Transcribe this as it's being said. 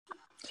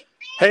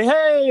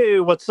Hey,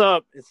 what's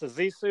up? It's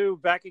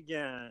Azizu back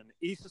again.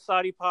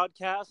 E-Society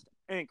Podcast,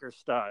 Anchor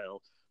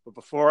Style. But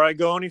before I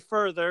go any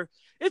further,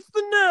 it's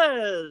the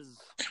Nez.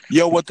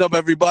 Yo, what's up,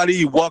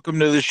 everybody? Welcome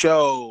to the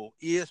show.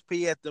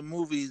 ESP at the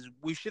movies.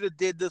 We should have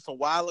did this a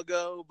while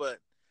ago, but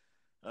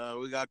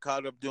we got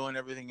caught up doing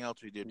everything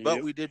else we did. But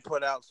Yep. we did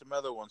put out some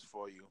other ones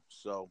for you.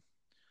 So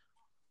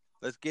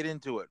let's get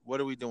into it. What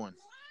are we doing?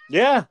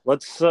 Yeah,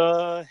 let's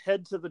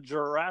head to the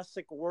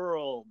Jurassic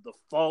World, the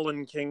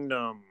Fallen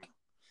Kingdom.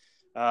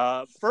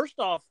 First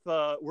off,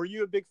 were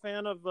you a big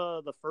fan of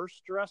the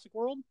first Jurassic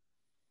World?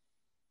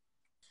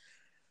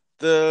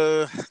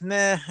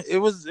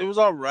 It was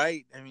all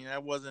right. I mean, I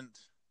wasn't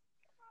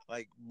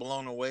like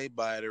blown away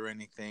by it or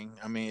anything.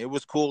 I mean, it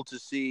was cool to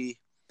see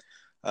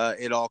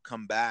it all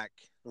come back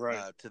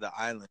Right. to the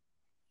island.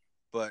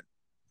 But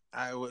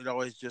I would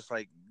always just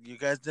like, you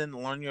guys didn't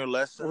learn your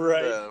lesson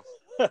Right.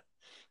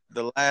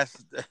 the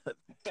last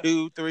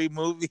 2-3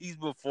 movies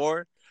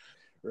before.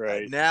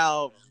 Right.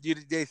 Now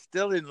they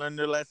still didn't learn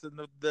their lesson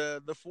of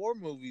the 4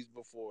 movies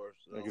before.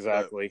 So,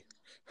 Exactly.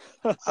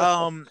 But,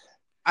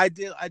 I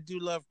do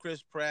love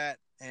Chris Pratt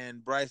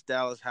and Bryce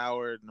Dallas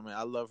Howard. I mean,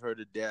 I love her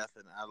to death,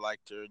 and I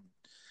liked her.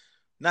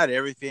 Not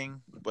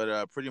everything,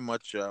 but pretty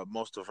much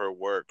most of her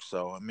work.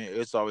 So I mean,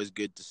 it's always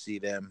good to see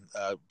them,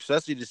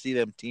 especially to see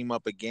them team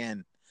up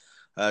again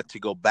to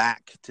go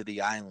back to the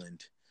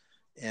island.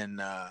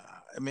 And I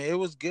mean, it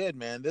was good,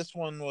 man. This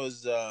one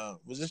was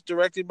this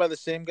directed by the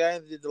same guy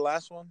that did the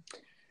last one?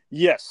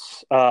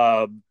 Yes,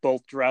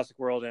 both Jurassic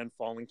World and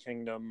Fallen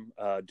Kingdom,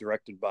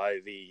 directed by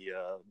the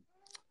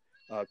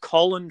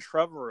Colin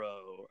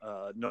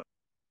Trevorrow. No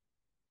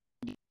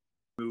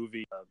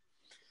movie.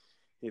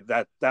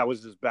 That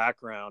was his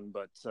background,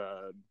 but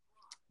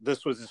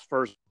this was his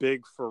first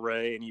big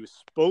foray, and he was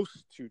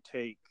supposed to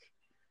take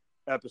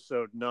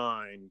Episode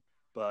 9,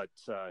 but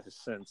has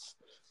since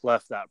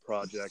left that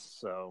project.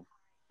 So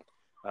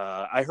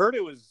I heard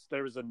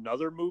there was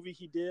another movie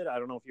he did. I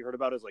don't know if you heard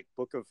about it, as like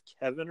Book of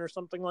Kevin or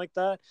something like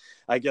that.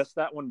 I guess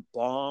that one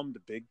bombed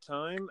big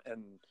time,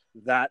 and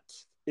that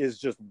is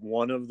just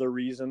one of the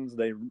reasons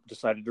they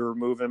decided to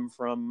remove him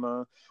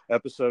from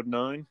Episode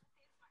 9.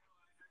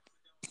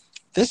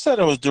 This said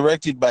it was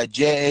directed by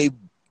J.A.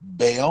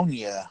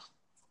 Bayona.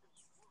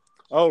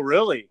 Oh,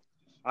 really?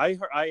 I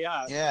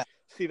Yeah.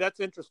 See, that's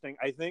interesting.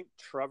 I think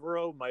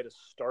Trevorrow might have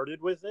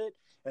started with it,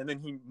 and then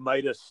he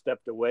might have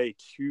stepped away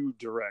to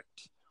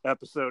direct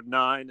Episode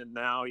 9, and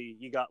now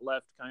he got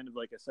left kind of,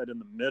 like I said, in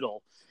the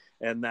middle.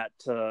 And that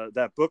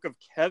Book of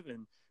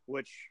Kevin,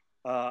 which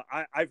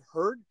I've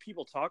heard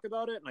people talk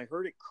about it, and I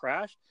heard it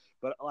crashed,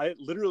 but I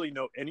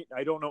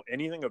don't know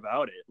anything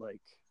about it.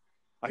 Like,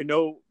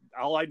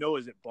 all I know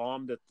is it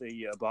bombed at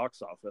the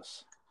box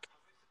office.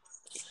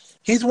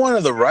 He's one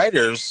of the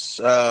writers.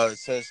 It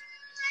says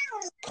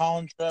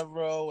Colin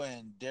Trevorrow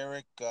and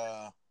Derek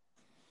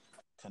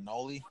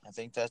Connolly. I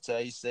think that's how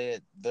you say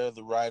it. They're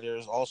the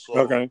writers. Also,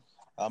 Okay.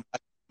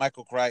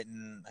 Michael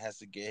Crichton has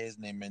to get his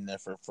name in there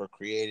for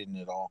creating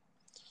it all.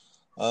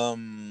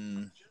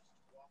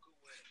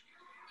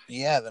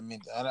 Yeah, I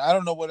mean, I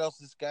don't know what else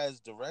this guy has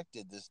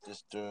directed. This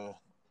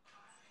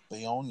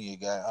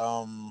Bayona guy.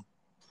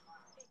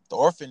 The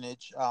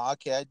Orphanage. Oh,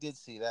 okay, I did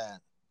see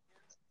that.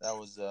 That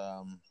was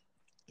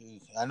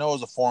I know it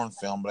was a foreign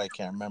film, but I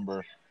can't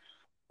remember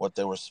what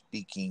they were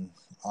speaking.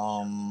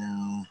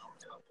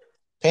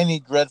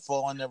 Penny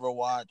Dreadful, I never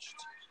watched.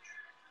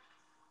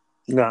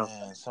 No.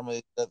 And some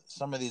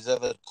of these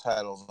other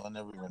titles I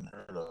never even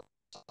heard of.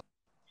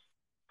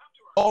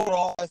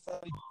 Overall, I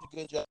thought he did a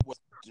good job with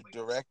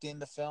directing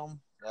the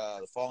film,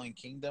 The Fallen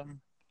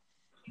Kingdom.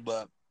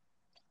 But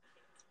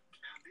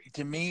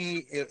to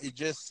me, it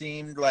just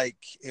seemed like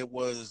it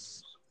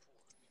was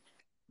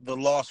the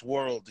Lost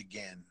World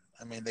again.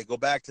 I mean, they go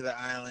back to the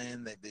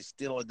island, they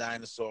steal a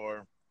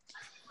dinosaur,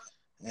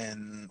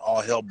 and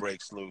all hell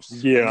breaks loose.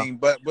 Yeah. I mean,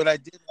 but what I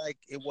did like,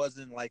 it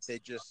wasn't like they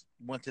just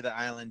went to the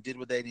island, did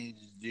what they needed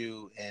to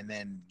do, and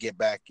then get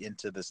back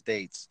into the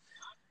States.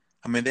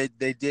 I mean,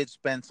 they did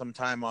spend some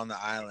time on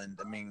the island.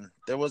 I mean,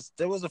 there was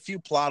a few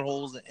plot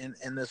holes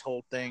in this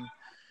whole thing.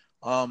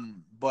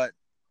 But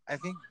I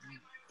think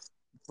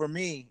for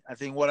me, I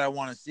think what I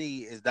want to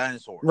see is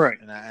dinosaurs. Right.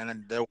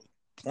 And there were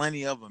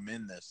plenty of them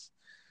in this.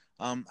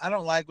 I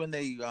don't like when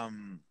they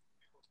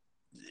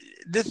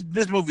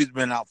this movie's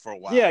been out for a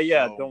while.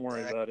 Yeah. So Don't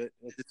worry about it.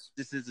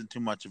 this isn't too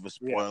much of a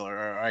spoiler,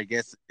 or I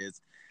guess it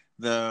is.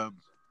 The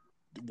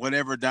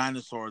whatever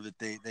dinosaur that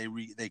they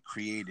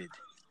created.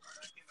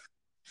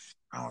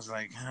 I was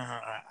like,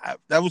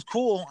 that was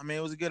cool. I mean,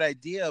 it was a good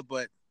idea,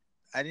 but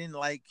I didn't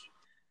like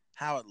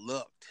how it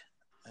looked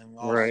and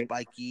all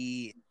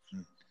spiky.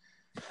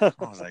 I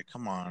was like,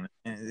 come on.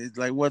 And it's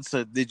like,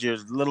 did your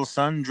little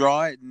son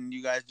draw it and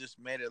you guys just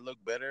made it look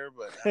better?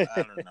 But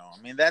I don't know.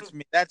 I mean, that's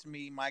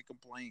me, my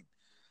complaint.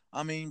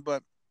 I mean,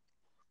 but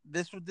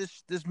this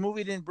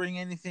movie didn't bring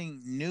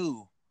anything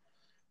new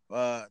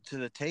to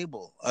the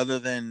table other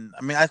than,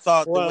 I mean, I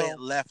thought the way it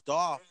left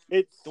off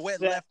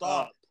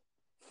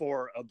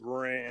for a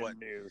brand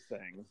new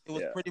thing. It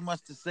was pretty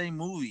much the same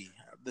movie,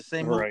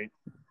 Right.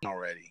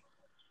 already.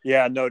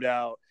 Yeah, no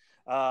doubt.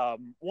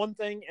 One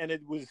thing, and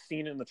it was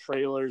seen in the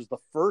trailers, the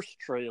first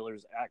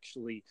trailers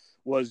actually,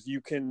 was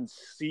you can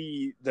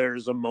see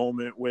there's a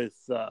moment with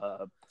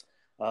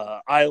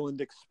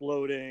island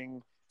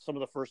exploding. Some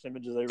of the first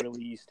images they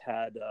released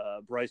had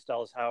Bryce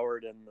Dallas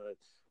Howard and the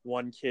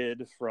one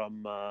kid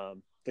from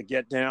the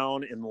Get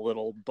Down in the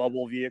little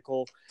bubble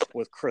vehicle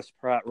with Chris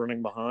Pratt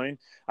running behind.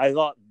 I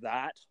thought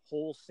that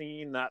whole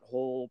scene, that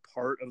whole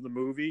part of the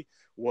movie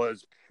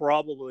was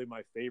probably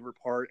my favorite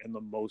part and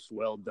the most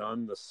well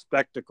done. The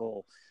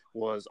spectacle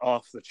was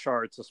off the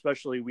charts,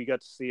 especially we got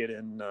to see it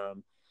in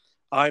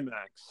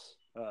IMAX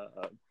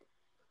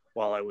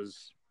while I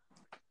was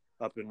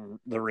up in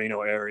the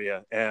Reno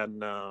area.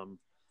 And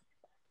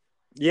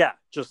yeah,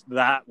 just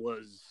that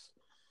was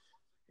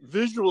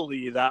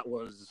visually, that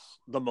was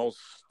the most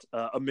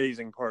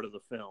amazing part of the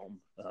film.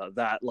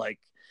 That like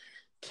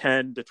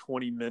 10 to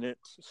 20 minute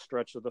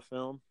stretch of the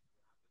film.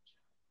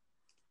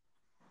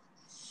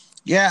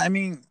 Yeah, I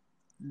mean,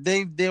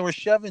 they were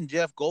shoving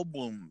Jeff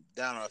Goldblum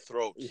down our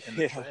throats in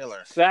the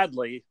trailer.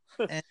 Sadly.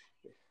 And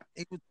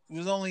it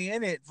was only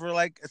in it for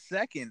like a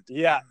second.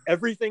 Yeah,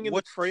 everything in the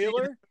What you see in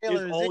trailer the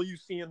trailer is is all it. you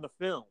see in the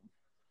film.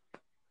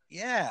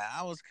 Yeah,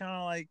 I was kind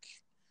of like,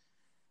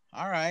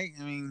 all right.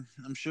 I mean,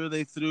 I'm sure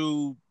they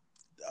threw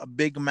a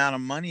big amount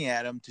of money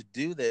at him to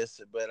do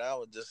this, but I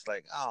was just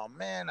like, oh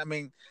man. I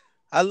mean,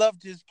 I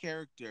loved his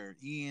character,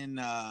 Ian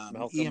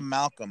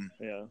Malcolm,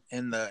 Yeah,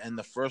 in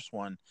the first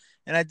one,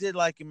 and I did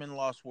like him in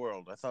Lost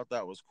World. I thought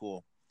that was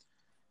cool.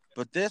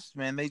 But this,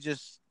 man, they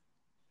just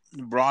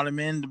brought him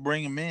in to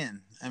bring him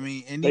in. I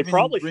mean, and they even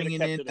probably should have bringing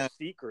kept in, it a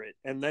secret,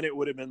 and then it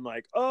would have been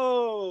like,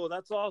 oh,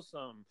 that's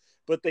awesome.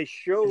 But they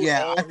showed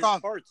yeah, all I his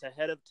thought, parts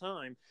ahead of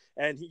time,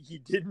 and he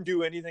didn't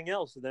do anything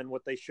else than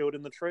what they showed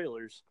in the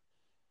trailers.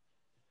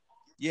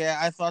 yeah,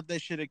 I thought they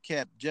should have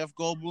kept Jeff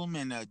Goldblum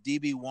and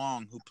DB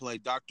Wong, who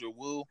played Doctor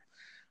Wu.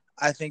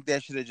 I think they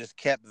should have just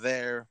kept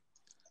their,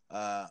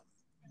 uh,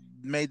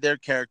 made their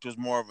characters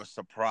more of a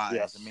surprise.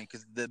 Yes. I mean,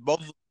 because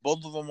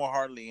both of them were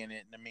hardly in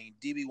it. I mean,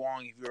 DB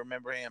Wong, if you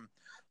remember him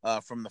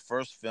from the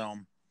first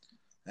film,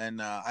 and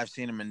I've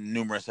seen him in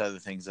numerous other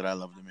things that I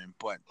loved him in,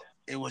 but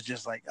it was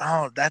just like,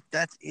 oh,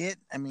 that's it.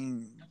 I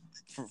mean,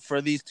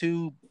 for these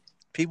two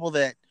people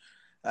that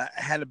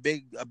had a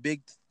big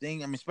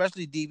thing. I mean,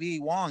 especially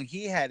DB Wong,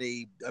 he had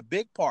a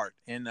big part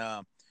in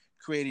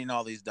creating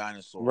all these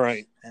dinosaurs,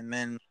 Right. and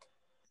then.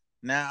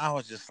 Now I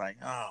was just like,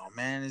 oh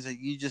man, is it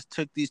you just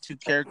took these two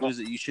characters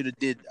that you should have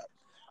did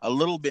a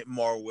little bit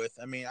more with?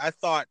 I mean, I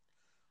thought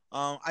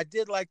I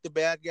did like the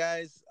bad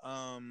guys.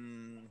 I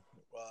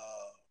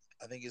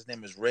think his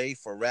name is Ray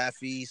for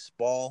Raffi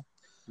Spall.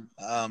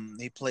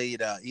 He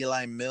played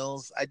Eli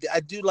Mills. I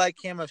do like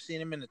him. I've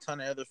seen him in a ton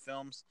of other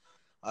films.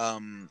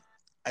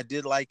 I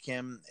did like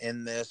him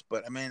in this,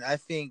 but I mean, I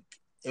think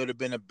it would have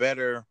been a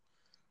better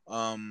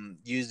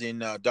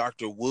using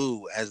Dr.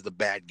 Wu as the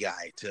bad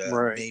guy to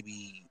Right.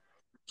 maybe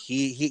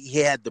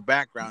he had the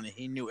background and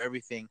he knew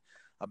everything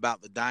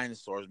about the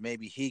dinosaurs.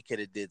 Maybe he could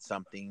have did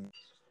something,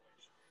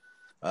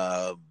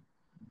 do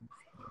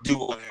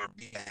whatever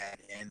bad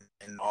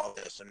and all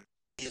this, and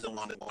he's the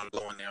one that want to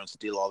go in there and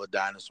steal all the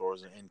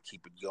dinosaurs and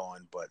keep it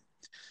going. But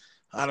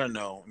I don't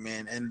know,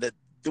 man. And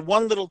the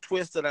one little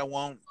twist that I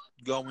won't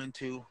go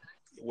into,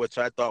 which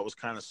I thought was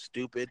kind of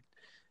stupid,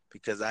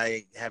 because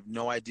I have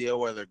no idea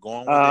where they're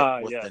going with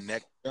it with the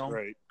next film.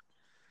 Right.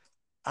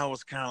 I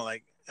was kind of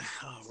like,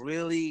 oh,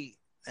 really?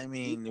 I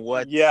mean,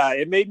 what? Yeah,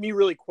 it made me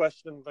really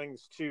question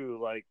things too.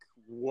 Like,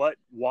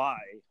 why?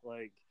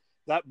 Like,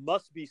 that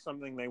must be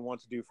something they want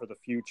to do for the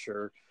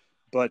future.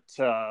 But,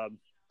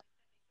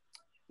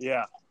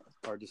 yeah,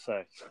 hard to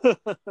say.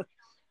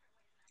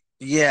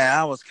 Yeah,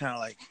 I was kind of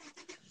like,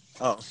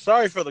 oh,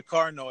 sorry for the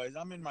car noise.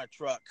 I'm in my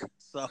truck.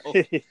 So,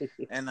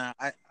 and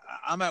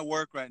I'm at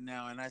work right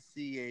now and I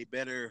see a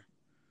better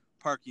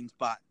parking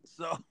spot.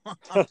 So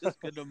I'm just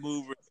going to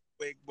move real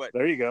quick. But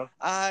there you go.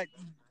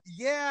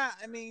 Yeah,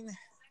 I mean,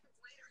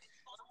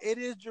 it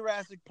is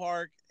Jurassic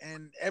Park,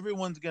 and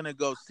everyone's gonna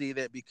go see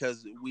that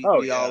because we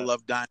all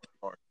love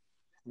dinosaurs.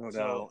 No doubt.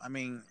 So I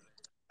mean,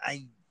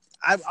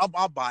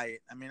 I'll buy it.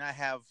 I mean, I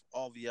have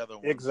all the other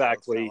ones.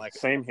 Exactly. So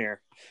Same here.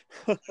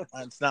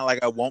 It's not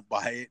like I won't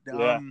buy it.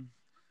 Yeah.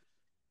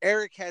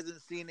 Eric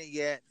hasn't seen it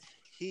yet.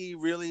 He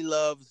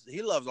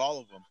loves all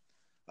of them.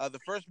 The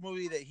first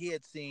movie that he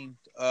had seen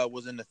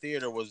was in the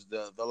theater was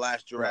the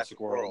last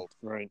Jurassic World.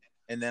 Right.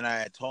 And then I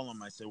had told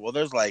him, I said, well,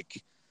 there's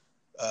like,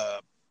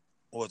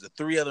 what was it,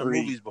 3 other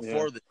movies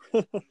before this.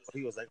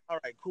 He was like, all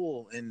right,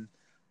 cool. And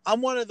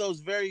I'm one of those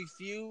very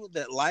few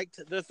that liked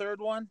the third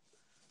one,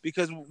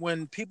 because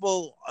when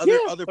people,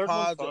 other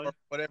pods or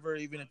whatever,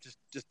 even if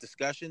just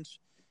discussions,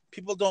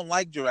 people don't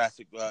like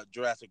Jurassic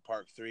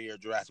Park 3 or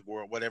Jurassic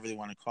World, whatever they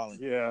want to call it.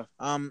 Yeah.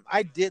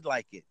 I did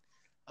like it.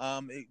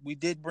 We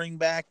did bring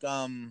back,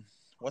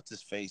 what's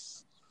his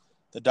face?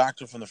 The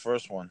doctor from the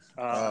first one.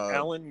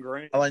 Alan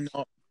Grant. All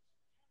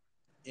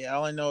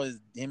I know is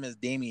him as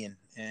Damien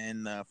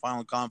in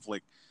Final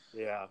Conflict.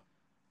 Yeah.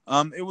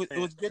 It was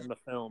good. in the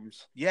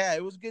films. Yeah,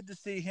 it was good to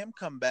see him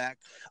come back.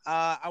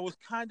 I was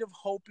kind of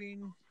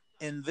hoping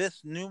in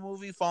this new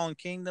movie, Fallen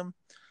Kingdom,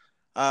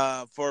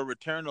 for a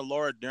return to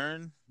Laura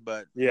Dern,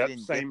 but we Yep, didn't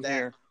get same that.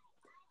 here.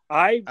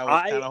 I I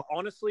was I kind of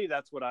honestly,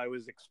 that's what I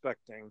was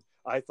expecting.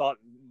 I thought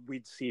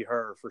we'd see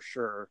her for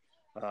sure,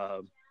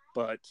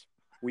 but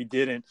we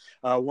didn't.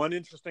 One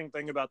interesting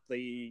thing about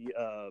the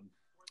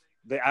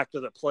actor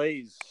that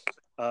plays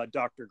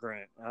Dr.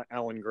 Grant,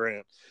 Alan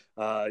Grant,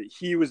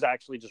 he was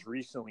actually just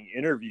recently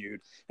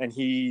interviewed, and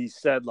he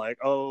said like,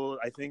 "Oh,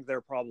 I think they're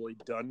probably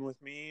done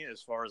with me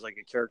as far as like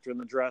a character in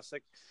the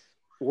Jurassic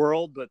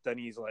world." But then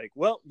he's like,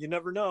 "Well, you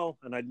never know,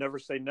 and I'd never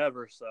say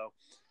never." So,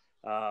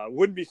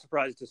 wouldn't be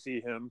surprised to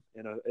see him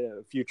in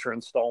a future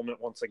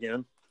installment once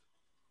again.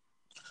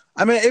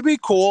 I mean, it'd be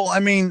cool. I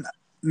mean,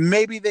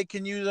 maybe they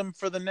can use him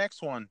for the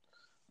next one.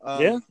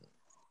 Yeah,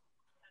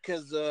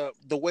 Because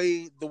the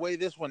way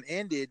this one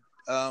ended,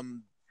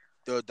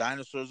 the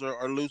dinosaurs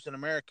are loose in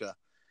America,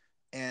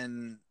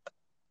 and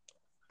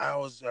I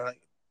was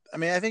I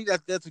mean, I think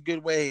that's a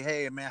good way.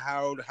 Hey, man,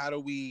 how do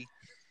we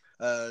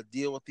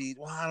deal with these?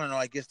 Well, I don't know.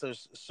 I guess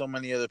there's so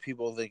many other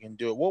people that can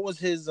do it. What was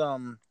his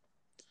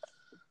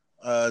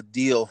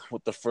deal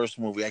with the first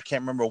movie? I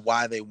can't remember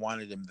why they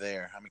wanted him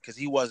there. I mean, because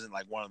he wasn't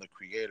like one of the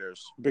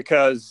creators.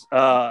 because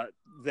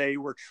they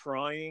were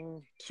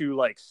trying to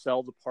like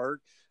sell the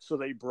part, so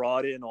they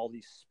brought in all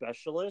these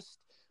specialists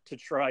to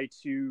try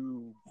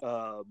to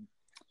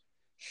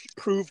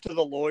prove to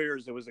the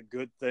lawyers it was a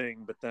good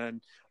thing. But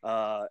then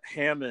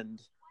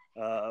Hammond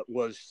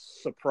was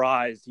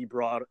surprised. He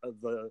brought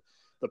the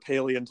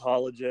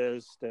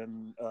paleontologist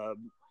and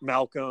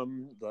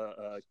Malcolm,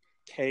 the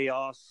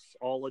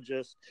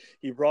chaosologist.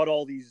 He brought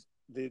all the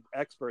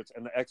experts,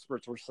 and the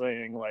experts were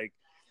saying like,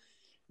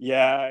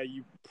 yeah,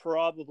 you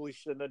probably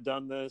shouldn't have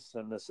done this,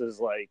 and this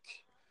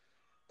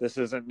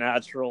isn't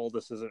natural,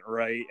 this isn't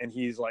right. And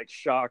he's like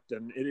shocked,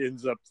 and it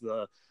ends up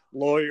the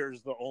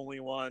lawyer's the only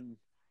one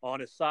on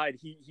his side.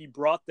 He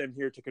brought them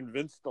here to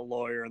convince the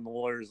lawyer, and the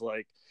lawyer's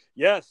like,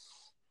 yes,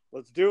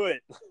 let's do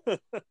it.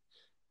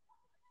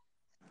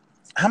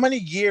 How many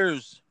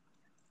years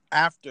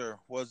after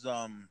was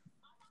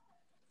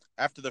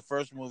after the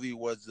first movie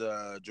was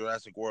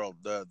Jurassic World,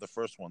 the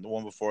first one, the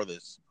one before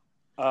this?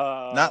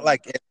 Not um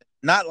like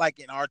not like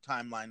in our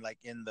timeline, like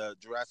in the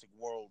Jurassic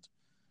World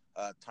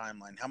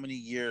timeline. How many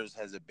years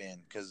has it been?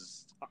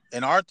 Because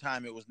in our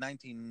time, it was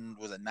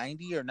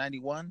 90 or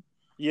 91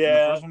 when the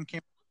yeah, first one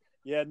came.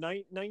 yeah,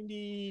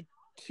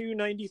 92,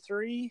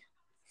 93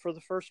 for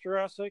the first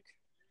Jurassic.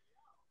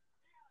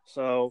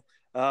 So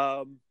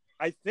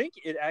I think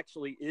it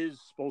actually is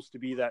supposed to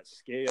be that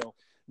scale.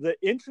 The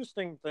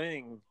interesting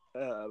thing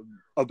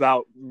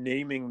about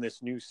naming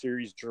this new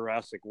series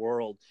Jurassic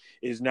World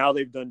is now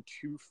they've done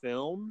two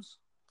films,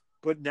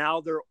 but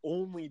now they're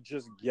only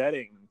just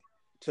getting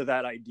to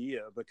that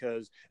idea,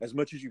 because as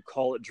much as you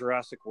call it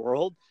Jurassic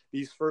World,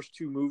 these first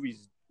two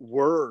movies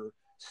were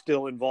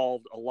still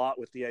involved a lot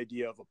with the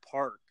idea of a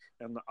park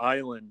and the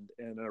island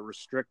and a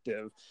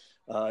restrictive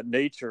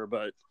nature.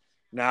 But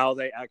now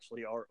they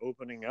actually are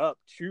opening up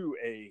to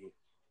a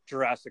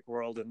Jurassic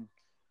World, and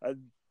uh,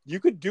 you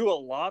could do a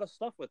lot of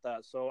stuff with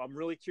that. So I'm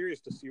really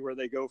curious to see where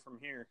they go from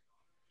here.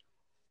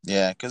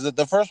 Yeah, because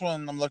the first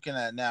one I'm looking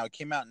at now, it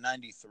came out in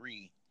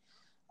 93.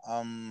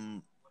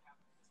 Um,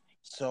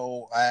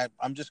 so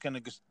I'm just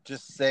gonna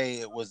just say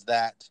it was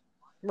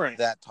Right.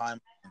 that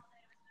time.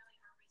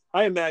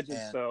 I imagine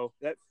And so.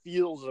 That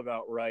feels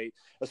about right,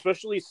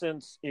 especially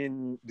since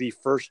in the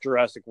first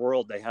Jurassic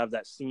World they have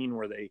that scene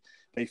where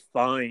they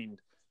find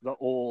the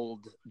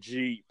old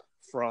Jeep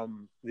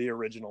from the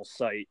original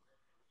site.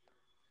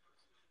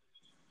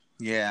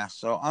 yeah,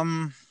 so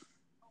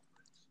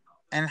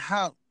and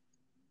how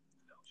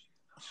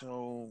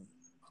so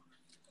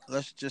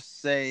let's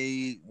just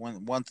say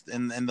when once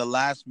in the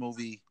last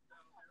movie,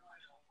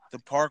 the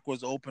park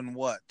was open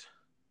what,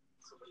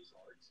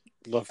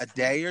 The a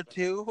day or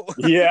two?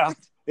 Yeah,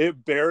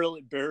 it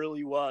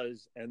barely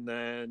was, and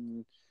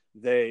then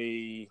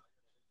they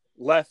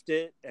left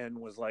it and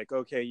was like,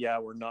 okay, yeah,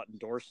 we're not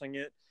endorsing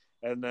it.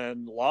 And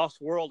then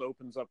Lost World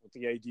opens up with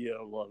the idea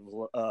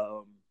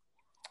of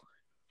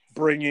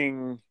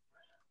bringing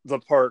the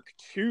park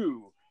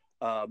to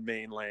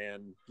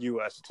mainland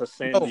U.S. to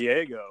San No,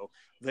 Diego.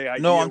 The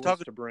no, idea I'm was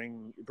talking to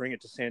bring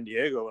it to San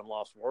Diego in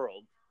Lost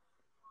World.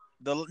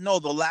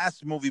 the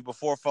last movie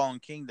before Fallen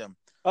Kingdom,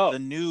 Oh, the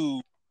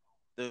new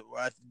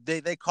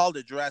they called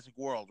it Jurassic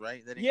World,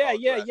 right? They didn't yeah, call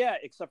it yeah, Jurassic. yeah.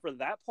 Except for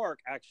that park,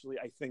 actually,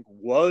 I think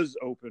was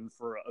open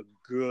for a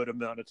good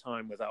amount of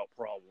time without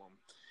problem,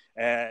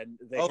 and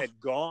they Oh, had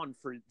gone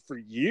for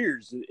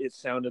years. It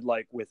sounded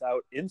like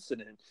without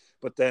incident,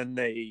 but then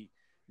they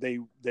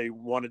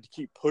wanted to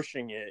keep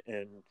pushing it,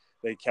 and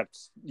they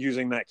kept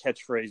using that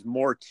catchphrase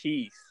 "more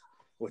teeth,"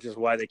 which is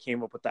why they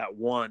came up with that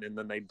one, and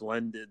then they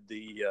blended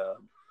the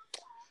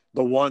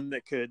one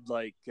that could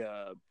like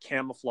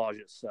camouflage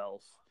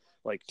itself,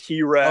 like oh,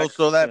 T-Rex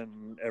so that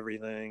and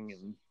everything,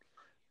 and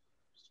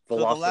So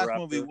the last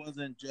movie Velociraptor.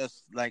 wasn't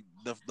just like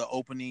the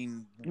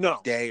opening No,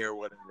 day or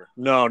whatever.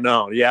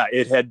 no. Yeah,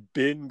 it had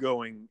been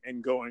going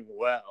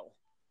well.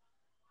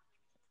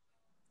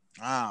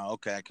 Ah,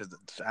 okay. Because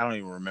I don't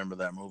even remember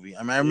that movie.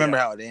 I mean, I remember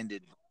Yeah, how it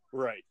ended.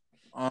 right.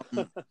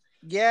 Um,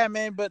 yeah,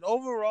 man. But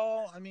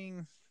overall, I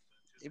mean,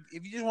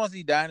 if you just want to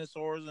see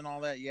dinosaurs and all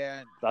that,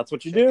 yeah, That's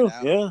what you check it do.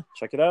 out. Yeah,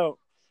 check it out.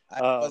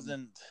 I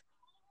wasn't.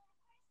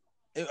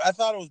 I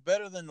thought it was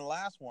better than the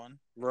last one.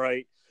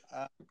 Right.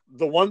 Uh,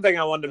 The one thing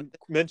I but wanted to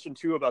mention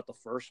too about the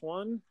first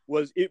one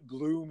was it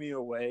blew me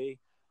away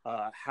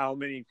how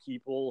many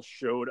people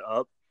showed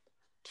up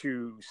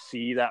to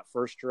see that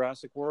first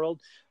Jurassic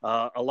World.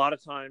 A lot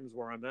of times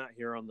where I'm at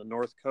here on the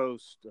North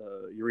Coast,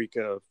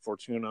 Eureka,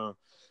 Fortuna,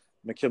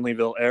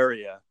 McKinleyville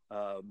area,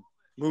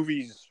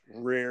 movies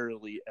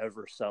rarely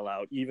ever sell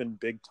out. Even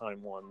big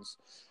time ones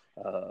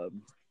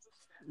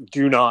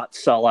do not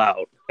sell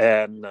out.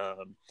 And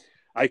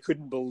I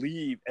couldn't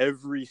believe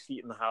every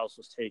seat in the house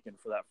was taken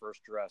for that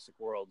first Jurassic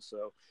World.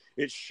 So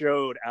it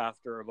showed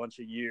after a bunch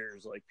of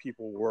years, like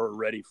people were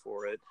ready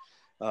for it.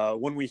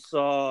 When we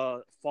saw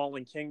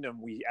Fallen Kingdom,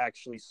 we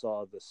actually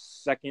saw the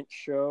second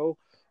show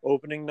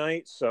opening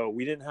night. So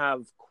we didn't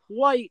have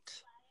quite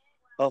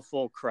a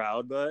full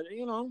crowd, but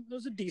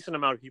there's a decent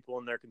amount of people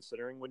in there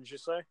considering, wouldn't you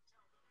say?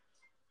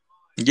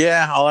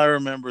 yeah, all I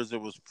remember is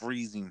it was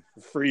freezing.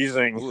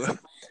 Freezing.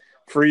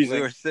 We Freezing.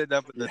 were sitting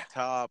up at the Yeah.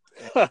 top,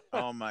 and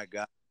oh my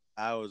god,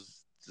 I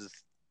was just.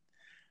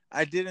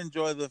 I did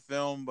enjoy the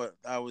film, but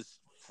I was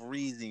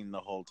freezing the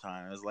whole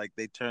time. It was like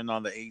they turned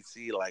on the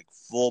AC like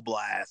full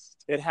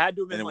blast, It had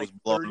to have and been it like was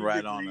blowing 30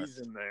 right on degrees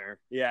us. in there.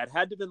 Yeah, it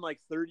had to have been like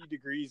 30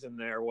 degrees in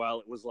there while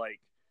it was like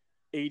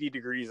 80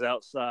 degrees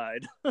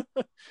outside.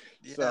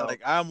 Yeah, So,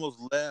 like I almost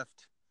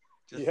left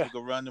just yeah. to go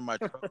run to my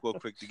truck real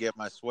quick to get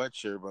my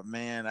sweatshirt, but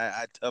man,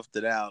 I toughed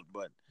it out.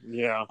 But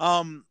Yeah.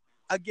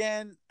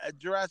 again,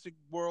 Jurassic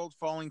World: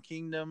 Fallen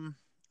Kingdom,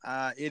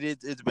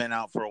 it's been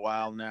out for a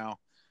while now.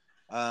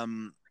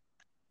 Um,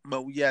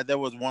 but yeah, there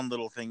was one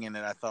little thing in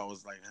it I thought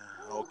was like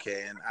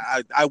okay, and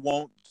I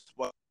won't.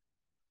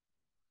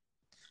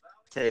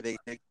 Okay,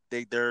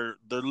 they're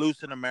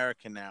loose in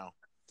America now,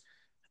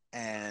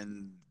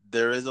 and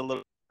there is a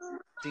little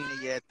seen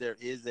it yet. There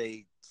is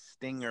a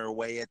stinger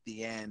way at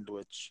the end,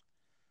 which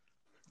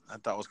I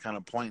thought was kind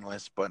of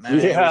pointless, but it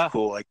was Yeah.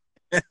 cool. Like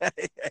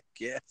I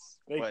guess,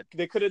 They but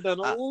they could have done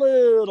a uh,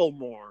 little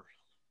more.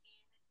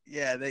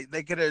 yeah,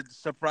 they could have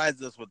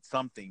surprised us with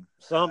something.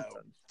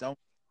 Something. Don't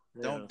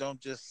Yeah. don't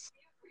just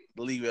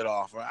leave it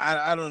off.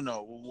 I don't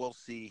know. We'll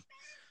see.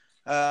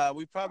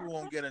 We probably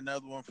won't get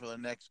another one for the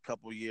next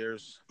couple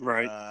years,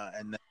 Right.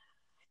 and then,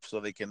 so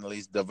they can at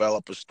least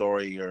develop a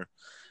story. Or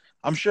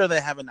I'm sure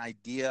they have an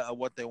idea of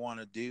what they want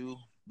to do,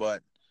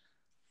 but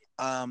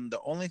the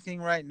only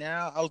thing right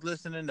now, I was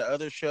listening to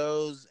other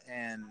shows,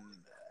 and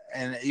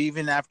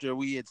even after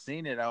we had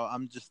seen it,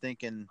 I'm just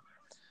thinking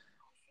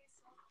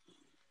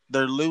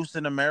they're loose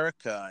in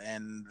America,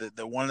 and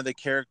the one of the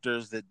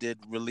characters that did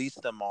release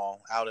them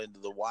all out into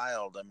the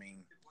wild. I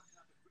mean,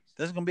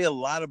 there's gonna be a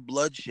lot of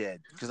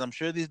bloodshed because I'm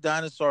sure these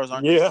dinosaurs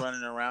aren't just Yeah.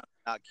 running around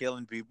not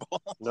killing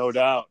people. No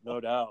doubt. No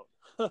doubt.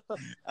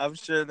 I'm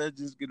sure there's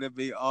just gonna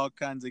be all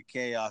kinds of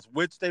chaos,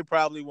 which they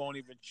probably won't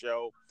even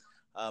show,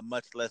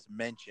 much less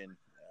mention.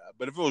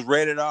 But if it was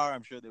rated R,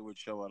 I'm sure they would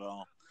show it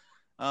all.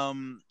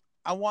 Um,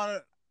 I want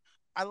to.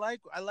 I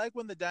like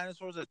when the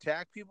dinosaurs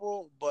attack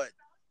people, but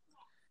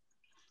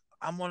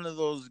I'm one of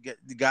those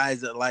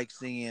guys that like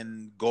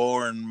seeing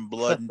gore and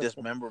blood and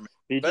dismemberment,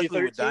 PG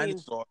especially with 13.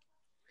 dinosaurs.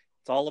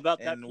 It's all about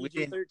that And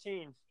PG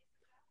 13.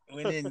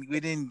 we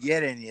didn't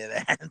get any of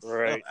that. So,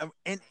 Right.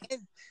 in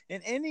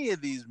any of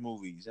these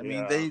movies, I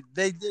mean, Yeah.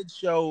 they did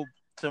show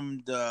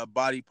some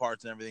body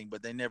parts and everything,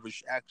 but they never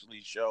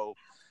actually show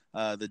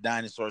the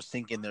dinosaurs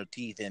sinking their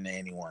teeth into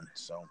anyone.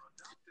 So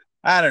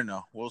I don't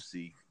know. We'll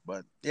see.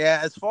 But yeah,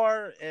 as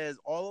far as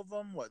all of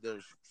them,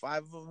 there's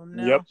 5 of them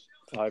Yep. now.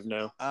 5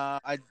 now.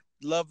 I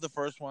love the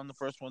first one. The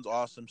first one's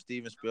awesome.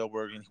 Steven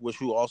Spielberg, and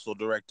who also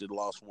directed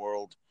Lost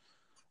World.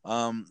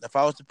 If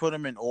I was to put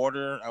them in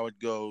order, I would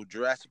go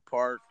Jurassic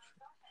Park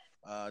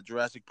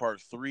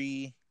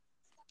 3,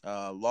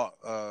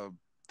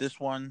 this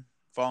one,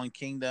 Fallen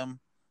Kingdom,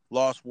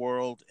 Lost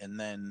World, and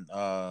then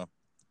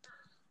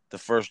the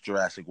first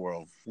Jurassic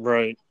World.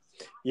 Right.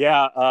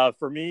 Yeah.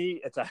 For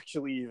me, it's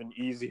actually even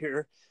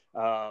easier.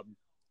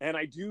 And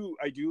I do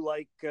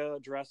like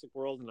Jurassic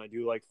World, and I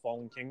do like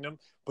Fallen Kingdom,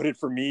 but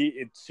for me,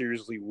 it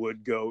seriously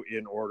would go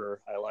in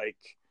order. I like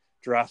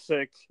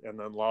Jurassic, and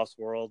then Lost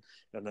World,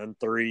 and then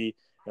 3,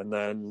 and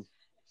then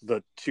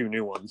the 2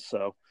 new ones.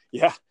 So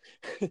yeah,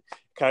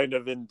 kind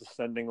of in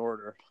descending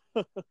order.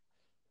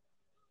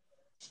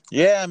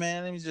 Yeah,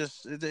 man.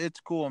 It's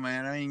cool,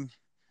 man. I mean,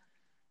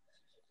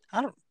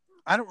 I don't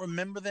I don't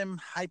remember them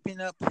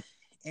hyping up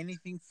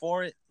anything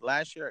for it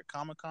last year at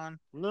Comic-Con.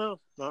 No,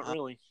 not Uh,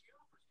 really.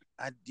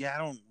 I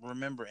don't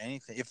remember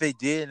anything. If they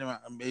did,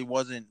 it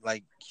wasn't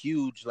like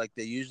huge like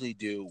they usually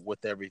do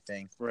with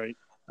everything. Right.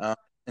 Uh,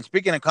 and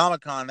speaking of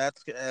Comic-Con,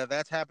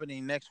 that's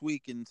happening next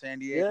week in San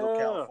Diego, Yeah.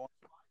 California.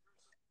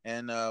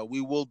 and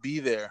we will be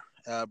there,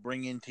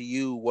 bringing to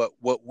you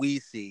what we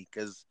see.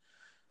 Because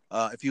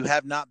if you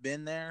have not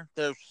been there,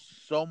 there's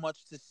so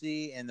much to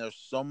see, and there's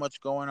so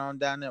much going on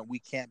down there. We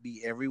can't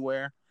be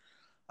everywhere.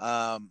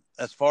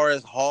 As far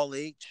as Hall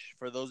H,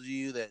 for those of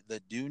you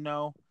that do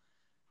know,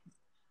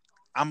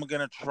 I'm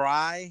gonna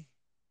try.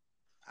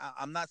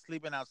 I'm not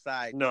sleeping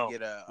outside to No,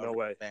 get a no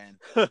way. band.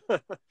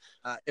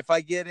 If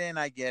I get in,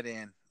 I get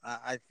in.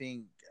 I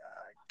think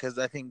because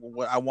I think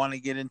what I want to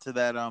get into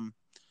that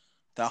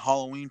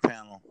Halloween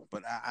panel,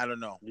 but I don't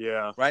know.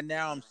 Yeah. Right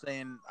now, I'm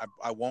saying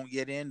I won't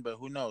get in, but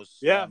who knows?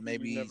 Yeah.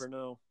 Maybe you never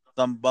know.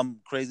 some bum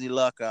crazy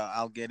luck,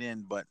 I'll get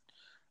in. But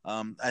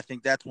I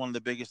think that's one of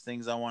the biggest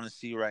things I want to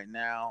see right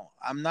now.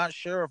 I'm not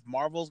sure if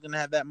Marvel's gonna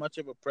have that much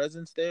of a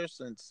presence there,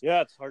 since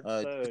Yeah, it's hard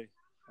to say.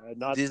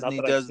 Not Disney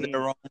that I've does seen.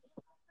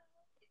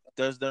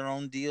 their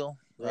own deal,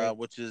 Right.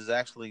 which is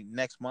actually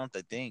next month,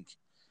 I think.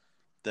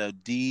 The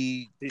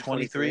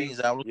D23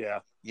 is out. Yeah.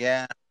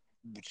 Yeah,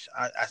 which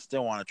I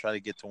still want to try to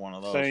get to one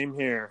of those. Same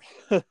here.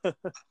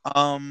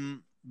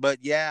 But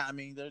yeah, I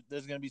mean,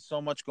 there's gonna be so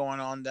much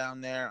going on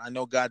down there. I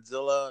know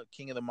Godzilla,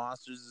 King of the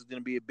Monsters, is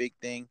gonna be a big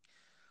thing.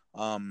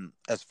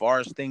 As far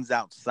as things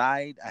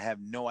outside, I have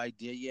no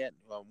idea yet.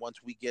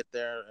 Once we get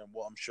there, and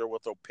I'm sure we'll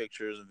throw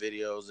pictures and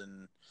videos,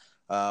 and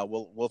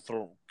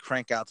we'll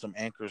crank out some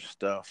Anchor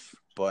stuff.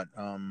 But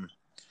and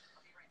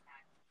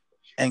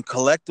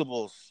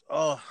collectibles,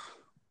 oh,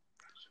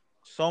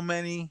 so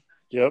many.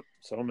 Yep,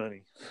 so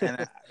many.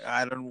 And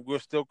I don't. We're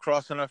still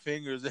crossing our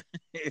fingers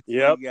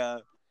Yep.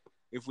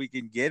 If we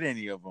can get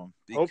any of them,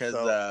 Hope because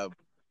so.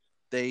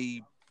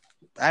 I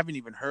haven't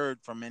even heard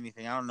from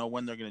anything. I don't know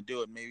when they're going to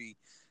do it. Maybe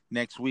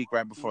next week,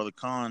 right before the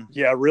con.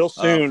 Yeah, real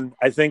soon.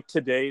 I think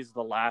today's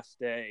the last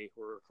day.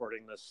 We're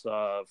recording this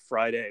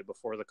Friday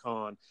before the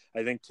con.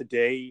 I think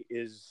today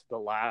is the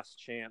last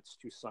chance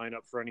to sign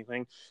up for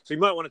anything. So you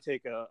might want to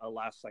take a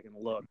last second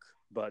look.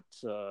 But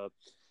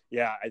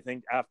yeah, I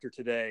think after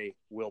today,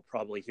 we'll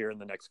probably hear in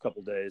the next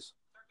couple days.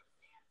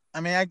 I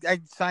mean, I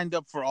signed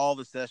up for all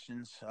the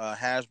sessions,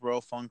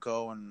 Hasbro,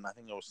 Funko, and I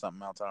think there was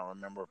something else I don't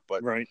remember.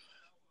 But right.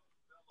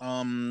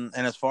 And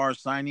as far as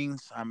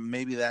signings,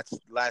 maybe that's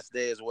last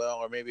day as well,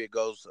 or maybe it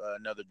goes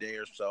another day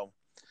or so,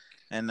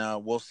 and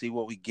we'll see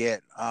what we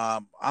get.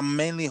 I'm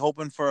mainly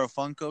hoping for a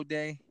Funko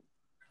day,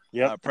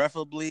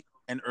 preferably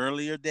an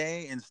earlier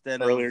day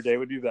instead earlier day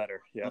would be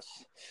better. Yes,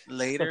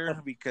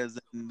 later because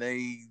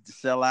they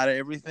sell out of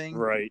everything.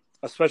 Right,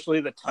 especially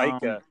the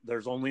Taika.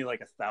 There's only like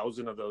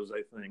 1,000 of those,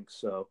 I think.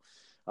 So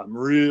I'm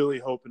really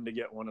hoping to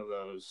get one of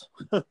those.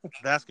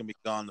 That's gonna be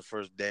gone the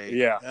first day.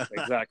 Yeah,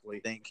 exactly. I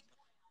think.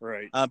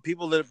 Right.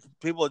 People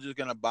are just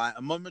gonna buy.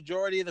 A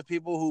majority of the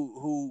people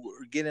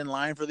who get in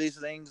line for these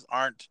things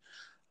aren't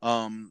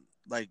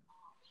like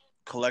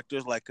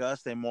collectors like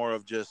us. They more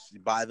of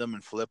just buy them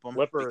and flip them.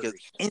 Flippers.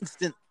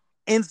 Because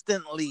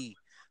instantly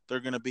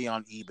they're gonna be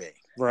on eBay,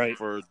 right,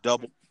 for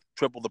double,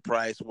 triple the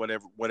price,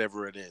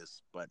 whatever it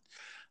is. But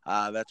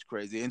that's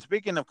crazy. And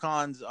speaking of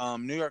cons,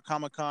 New York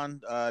Comic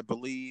Con, I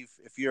believe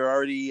if you're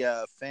already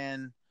a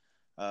fan,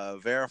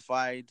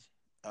 verified.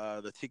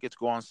 The tickets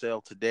go on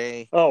sale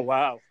today. Oh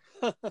wow!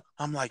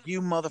 I'm like,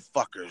 you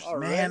motherfuckers, all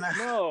man. Right.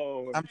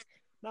 No, I'm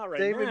not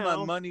right saving now.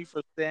 my money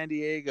for San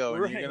Diego,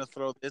 and you're gonna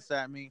throw this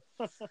at me.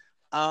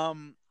 I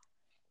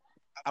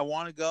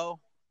want to go.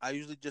 I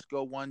usually just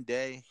go one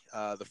day.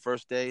 The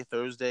first day,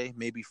 Thursday,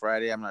 maybe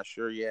Friday. I'm not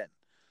sure yet.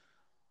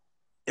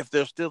 If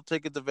there's still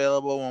tickets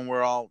available when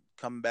we're all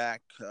come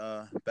back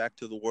to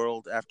the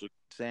world after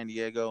San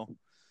Diego,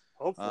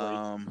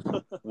 hopefully,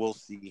 we'll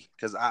see.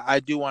 Because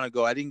I do want to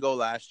go. I didn't go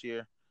last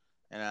year,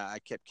 and I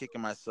kept kicking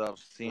myself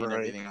seeing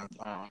everything on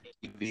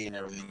TV and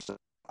everything. So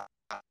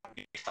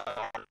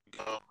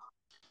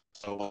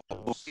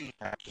we'll see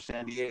after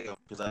San Diego,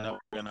 because I know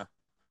we're gonna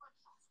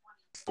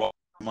throw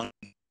money.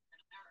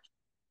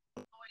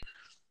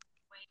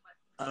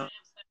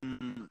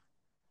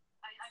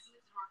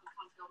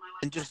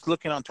 And just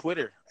looking on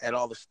Twitter at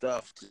all the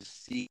stuff to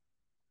see.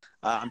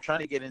 I'm trying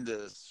to get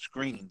into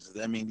screenings.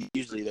 I mean,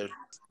 usually there's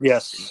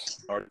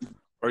or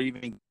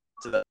even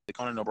to the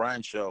Conan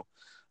O'Brien show.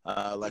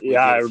 I'm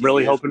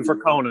really hoping for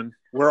Conan.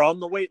 We're on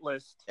the wait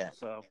list. Yeah.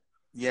 So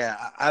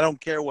yeah, I don't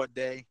care what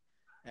day,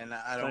 and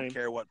I don't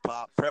care what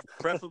pop.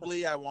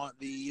 Preferably, I want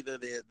either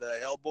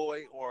the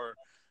Hellboy or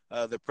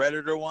the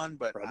Predator one,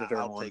 but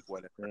I'll take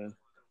whatever. Yeah.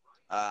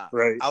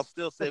 Right. I'll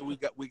still say we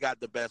got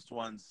the best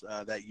ones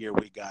that year.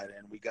 We got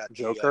we got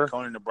Joker,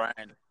 Conan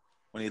O'Brien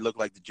when he looked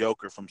like the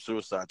Joker from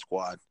Suicide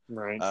Squad.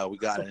 Right. We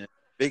got it.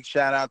 Big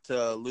shout out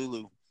to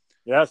Lulu.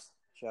 Yes.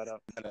 Shout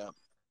out.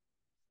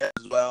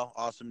 As well.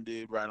 Awesome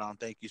dude. Right on.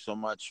 Thank you so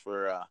much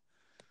for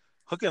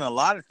hooking a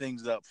lot of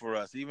things up for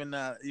us. Even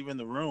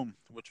the room,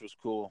 which was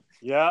cool.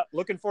 Yeah.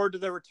 Looking forward to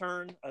their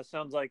return.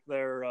 Sounds like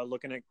they're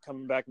looking at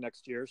coming back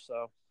next year.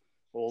 So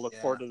we'll look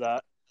forward to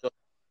that.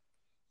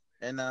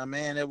 And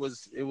man, it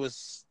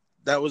was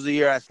that was the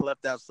year I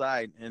slept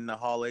outside in the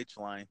Hall H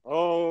line.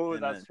 Oh,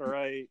 And that's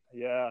right.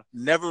 Yeah.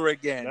 never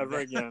again. Never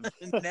again.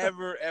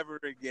 Never ever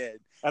again.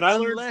 And I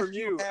learned Unless from you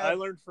you. have I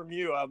learned from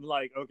you. I'm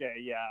like, okay,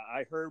 yeah,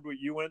 I heard what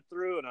you went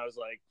through, and I was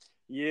like,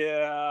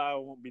 yeah, I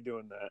won't be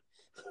doing that.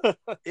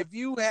 if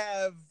you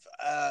have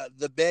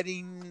the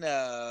bedding,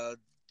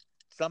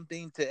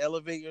 something to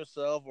elevate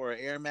yourself, or an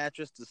air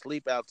mattress to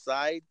sleep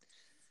outside,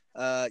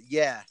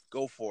 yeah,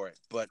 go for it.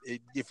 But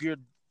if you're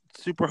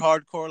super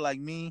hardcore like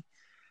me,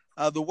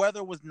 the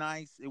weather was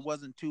nice. It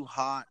wasn't too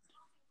hot,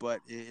 but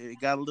it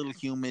got a little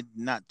humid.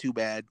 Not too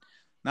bad.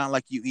 Not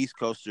like you East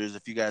Coasters,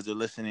 if you guys are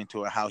listening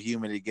to how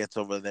humid it gets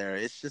over there.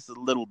 It's just a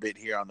little bit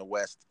here on the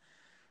West.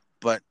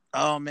 But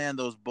oh man,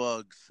 those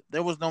bugs.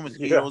 There was no Yeah.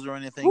 mosquitoes or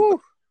anything, but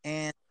Woo.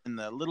 ants and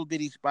the little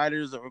bitty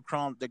spiders that were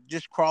crawling, that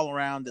just crawl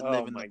around that Oh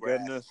live in the my grass.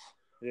 goodness.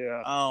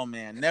 Yeah. Oh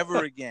man,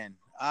 never again.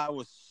 I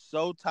was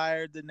so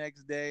tired the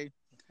next day.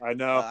 I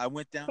know. I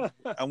went down.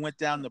 I went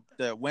down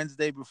the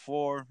Wednesday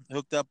before,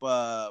 hooked up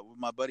with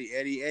my buddy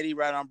Eddie. Eddie,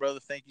 right on,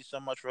 brother. Thank you so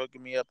much for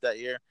hooking me up that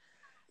year.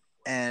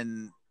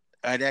 And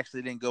I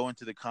actually didn't go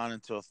into the con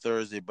until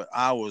Thursday, but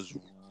I was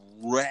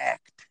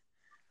wrecked.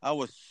 I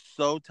was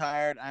so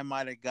tired. I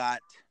might have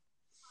got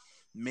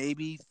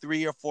maybe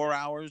 3 or 4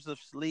 hours of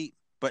sleep,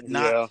 but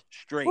not Yeah.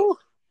 straight, Woo.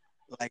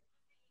 like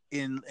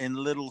in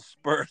little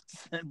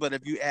spurts. But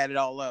if you add it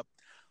all up,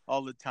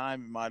 all the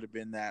time, it might have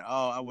been that.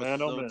 Oh, I was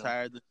Man, oh so man.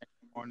 tired the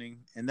next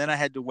morning, and then I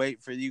had to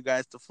wait for you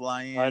guys to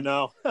fly in. I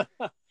know.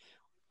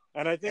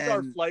 And I think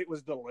our And flight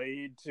was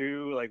delayed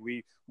too. Like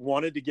we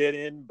wanted to get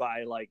in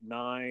by like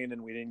 9,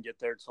 and we didn't get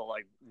there till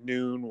like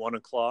noon, 1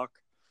 o'clock.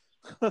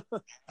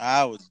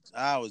 I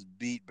was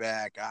beat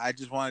back. I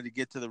just wanted to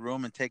get to the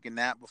room and take a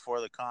nap before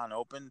the con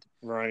opened.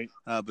 Right.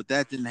 But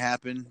that didn't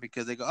happen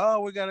because they go, oh,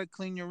 we got to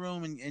clean your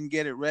room and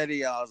get it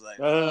ready. I was like,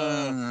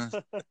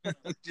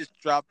 we just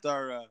dropped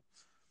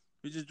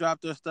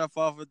our stuff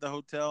off at the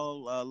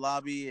hotel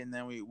lobby, and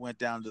then we went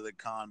down to the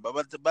con. But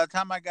by the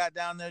time I got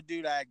down there,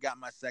 dude, I had got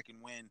my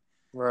second win.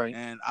 Right.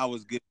 And I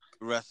was good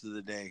the rest of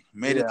the day.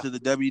 Made Yeah. it to the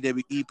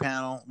WWE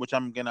panel, which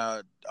I'm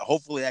gonna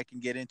hopefully I can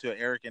get into it,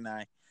 Eric and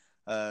I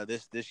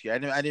this year.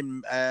 I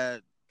didn't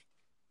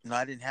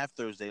have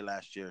Thursday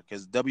last year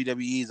because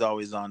WWE is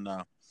always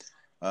on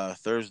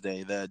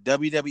Thursday. The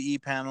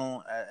WWE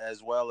panel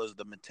as well as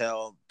the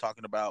Mattel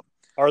talking about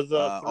Are the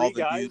all three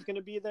the guys new going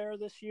to be there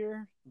this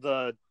year?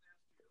 The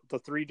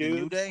three the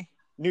dudes? New Day.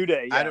 New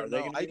Day, yeah. I don't Are they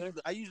know. going to be there?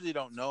 I usually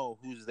don't know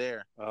who's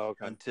there Oh,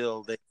 okay.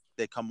 until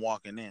they come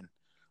walking in,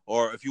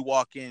 or if you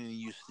walk in and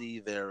you see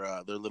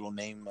their little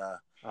name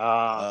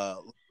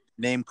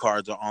name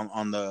cards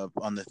on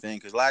the thing.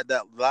 Because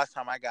that last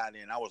time I got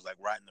in, I was like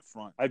right in the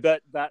front. I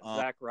bet that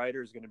Zack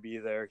Ryder is going to be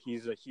there.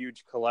 He's a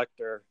huge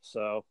collector,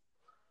 so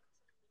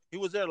he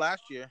was there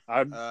last year.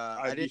 I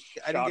didn't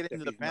get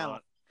into the panel.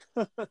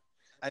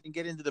 I didn't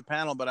get into the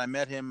panel, but I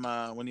met him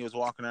when he was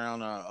walking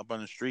around up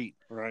on the street.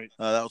 Right.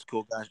 That was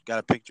cool. Got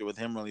a picture with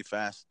him really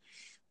fast.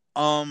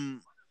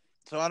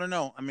 So I don't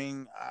know. I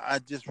mean, I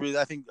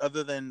think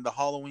other than the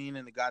Halloween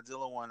and the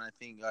Godzilla one, I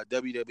think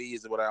WWE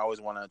is what I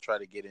always want to try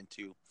to get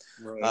into.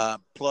 Right.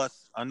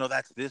 Plus, I know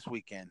that's this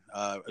weekend.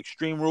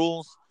 Extreme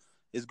Rules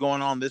is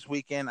going on this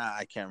weekend.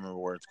 I can't remember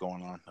where it's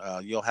going on.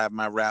 You'll have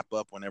my wrap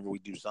up whenever we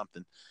do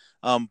something.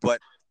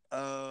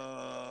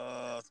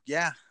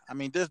 Yeah. I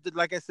mean,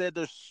 like I said,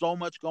 there's so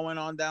much going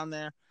on down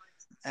there,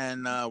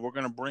 and we're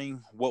gonna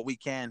bring what we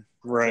can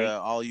to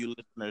all you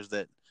listeners.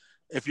 That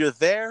if you're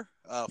there,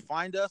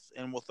 find us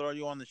and we'll throw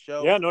you on the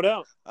show. Yeah, no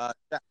doubt.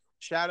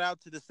 Shout out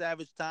to the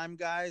Savage Time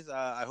guys.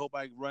 I hope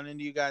I run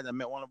into you guys. I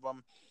met one of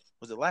them.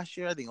 Was it last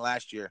year? I think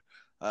last year.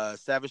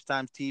 Savage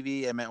Times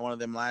TV. I met one of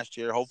them last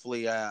year.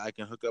 Hopefully, I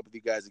can hook up with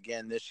you guys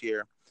again this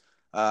year.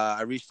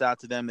 I reached out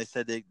to them. They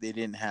said they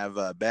didn't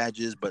have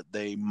badges, but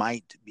they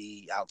might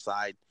be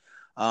outside.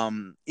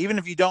 Even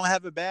if you don't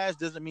have a badge,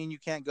 doesn't mean you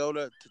can't go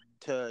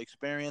to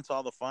experience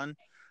all the fun.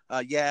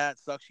 Yeah, it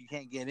sucks you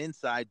can't get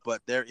inside,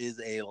 but there is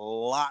a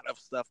lot of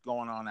stuff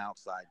going on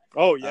outside.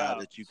 Oh yeah,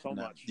 that you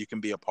can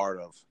be a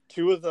part of.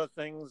 Two of the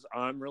things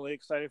I'm really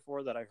excited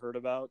for that I heard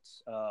about,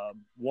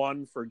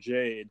 one for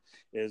Jade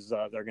is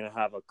they're going to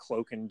have a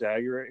Cloak and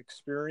Dagger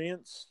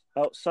experience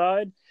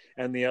outside,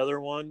 and the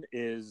other one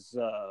is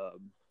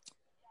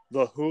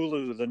the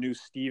Hulu, the new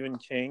Stephen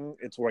King.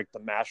 It's like the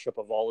mashup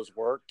of all his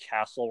work,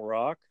 Castle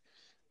Rock.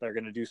 They're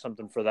going to do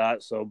something for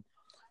that, so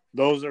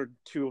those are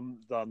two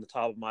on the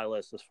top of my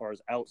list as far as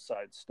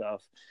outside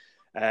stuff.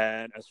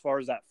 And as far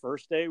as that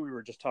first day, we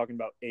were just talking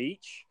about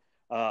H.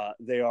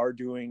 They are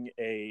doing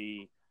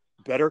a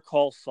Better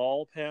Call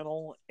Saul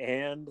panel,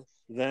 and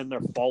then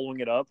they're following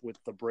it up with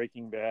the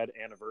Breaking Bad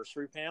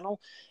anniversary panel.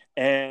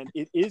 And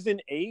it is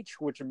in H,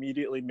 which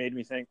immediately made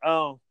me think,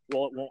 oh,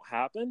 well, it won't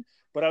happen.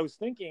 But I was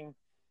thinking,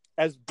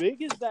 as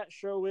big as that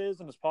show is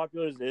and as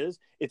popular as it is,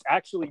 it's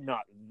actually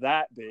not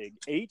that big.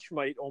 H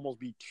might almost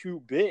be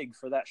too big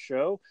for that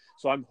show.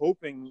 So I'm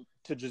hoping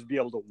to just be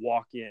able to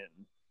walk in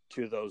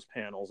to those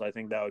panels. I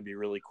think that would be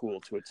really cool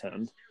to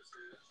attend.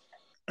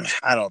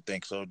 I don't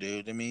think so,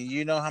 dude. I mean,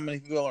 you know how many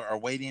people are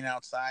waiting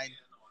outside?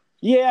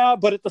 Yeah,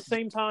 but at the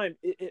same time,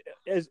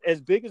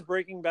 as big as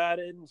Breaking Bad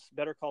and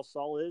Better Call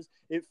Saul is,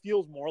 it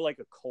feels more like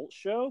a cult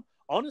show.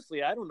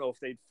 Honestly, I don't know if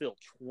they'd fill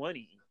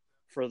 20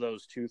 for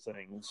those two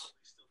things.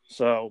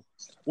 So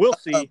we'll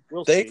see.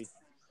 We'll They, see.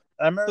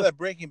 I remember that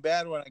Breaking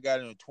Bad when I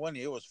got into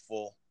 20, it was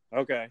full.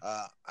 Okay.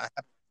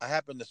 I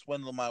happened to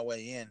swindle my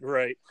way in.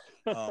 Right.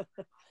 Um,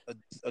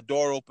 a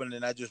door opened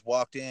and I just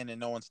walked in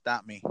and no one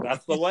stopped me.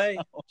 That's the way.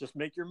 Just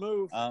make your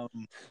move.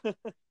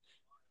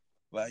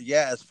 But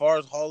yeah, as far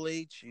as Hall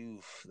H,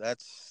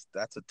 that's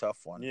a tough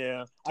one.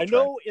 Yeah, I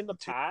know in the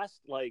past,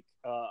 like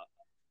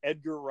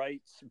Edgar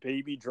Wright's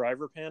Baby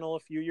Driver panel a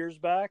few years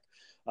back,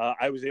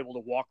 I was able to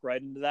walk right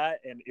into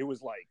that, and it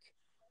was like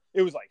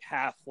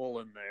half full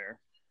in there.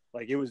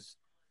 Like it was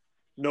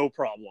no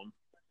problem.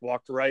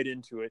 Walked right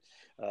into it.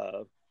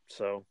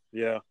 So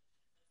yeah,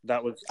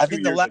 that was. I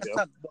think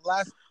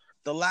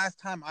the last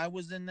time I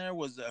was in there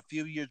was a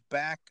few years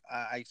back.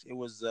 It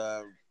was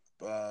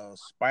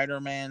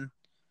Spider-Man.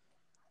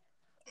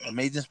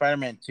 Amazing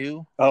Spider-Man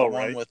 2. Oh, the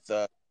right. one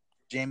with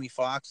Jamie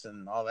Foxx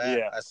and all that.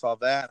 Yeah. I saw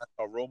that. I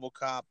saw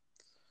RoboCop,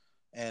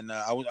 and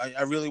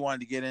I really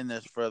wanted to get in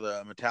this for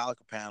the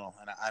Metallica panel,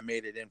 and I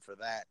made it in for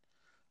that.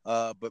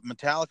 But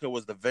Metallica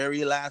was the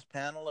very last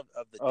panel of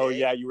the day. Oh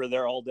yeah, you were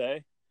there all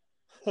day.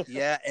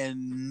 Yeah,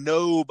 and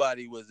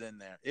nobody was in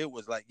there. It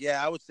was like,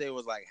 I would say it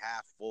was like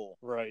half full.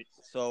 Right.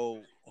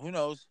 So who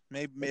knows?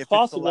 Maybe it's if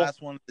possible. it's the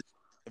last one,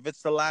 if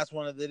it's the last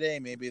one of the day,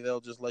 maybe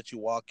they'll just let you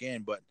walk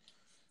in. But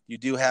you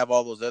do have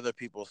all those other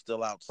people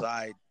still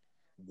outside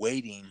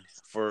waiting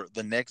for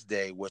the next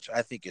day, which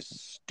I think is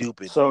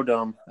stupid. So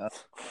dumb.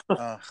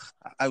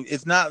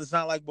 It's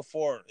not like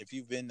before. If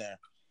you've been there,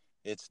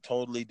 it's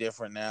totally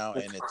different now,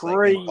 and it's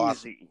crazy. Like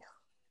impossible.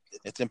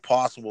 It's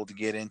impossible to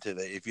get into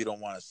if you don't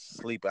want to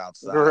sleep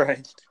outside.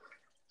 Right.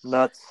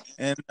 Nuts.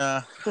 And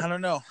I don't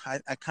know. I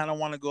kind of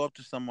want to go up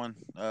to someone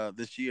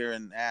this year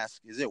and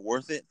ask, is it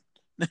worth it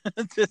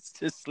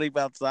to sleep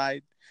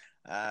outside?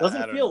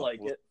 Doesn't feel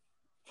like it.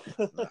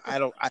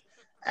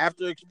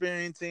 After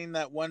experiencing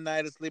that one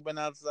night of sleeping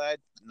outside,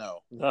 no,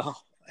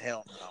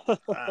 hell no,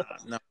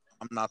 no,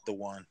 I'm not the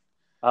one.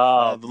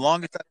 The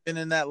longest I've been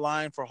in that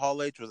line for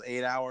Hall H was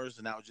 8 hours,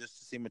 and that was just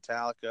to see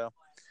Metallica,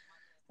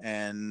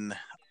 and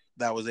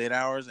that was 8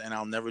 hours, and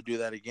I'll never do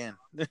that again.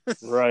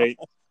 Right.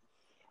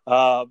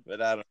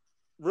 But I don't.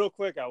 Real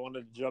quick, I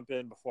wanted to jump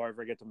in before I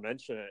forget to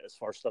mention it as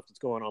far as stuff that's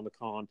going on the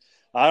con.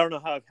 I don't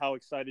know how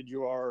excited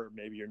you are, or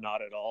maybe you're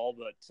not at all,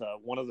 but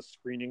one of the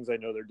screenings I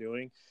know they're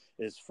doing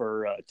is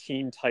for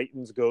Teen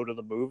Titans Go to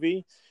the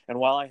movie. And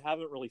while I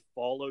haven't really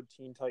followed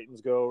Teen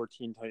Titans Go or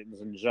Teen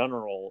Titans in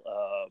general,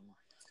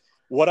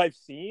 what I've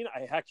seen,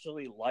 I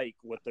actually like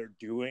what they're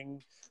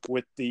doing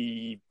with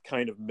the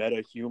kind of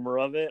meta humor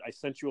of it. I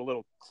sent you a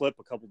little clip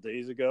a couple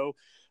days ago.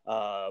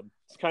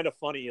 It's kind of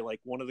funny, like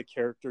one of the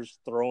characters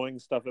throwing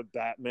stuff at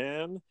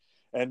Batman,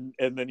 and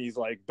then he's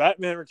like,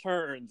 Batman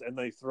Returns, and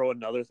they throw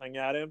another thing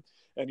at him,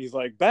 and he's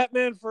like,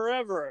 Batman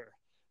Forever.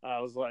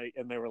 I was like,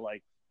 and they were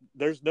like,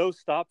 there's no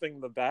stopping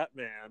the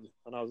Batman.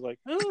 And I was like,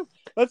 oh,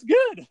 that's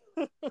good.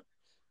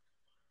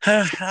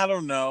 I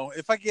don't know.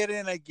 If I get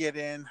in, I get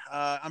in.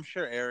 I'm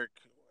sure Eric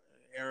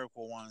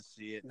will want to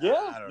see it.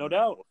 Yeah, no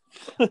doubt.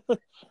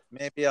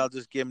 Maybe I'll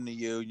just give him to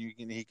you,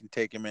 and he can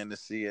take him in to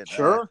see it.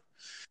 Sure.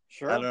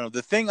 I don't know.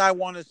 The thing I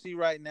want to see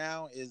right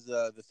now is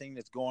the thing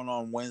that's going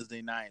on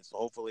Wednesday night. So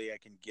hopefully I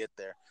can get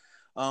there.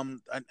 And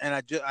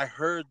I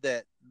heard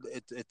that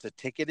it's a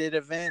ticketed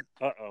event.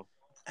 Uh-oh.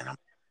 And I'm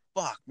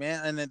fuck,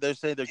 man. And then they're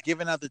saying they're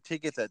giving out the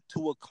tickets at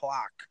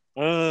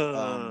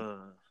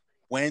 2:00.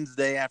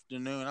 Wednesday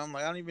afternoon. I'm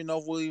like, I don't even know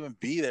if we'll even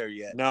be there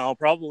yet. No,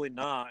 probably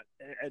not.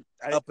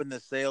 Up in the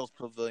sales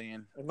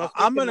pavilion.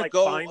 I'm gonna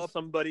go find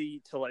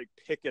somebody to like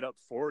pick it up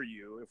for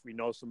you if we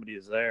know somebody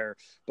is there.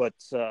 But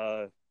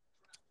you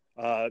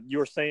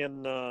were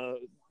saying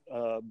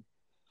our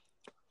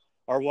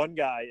one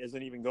guy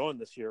isn't even going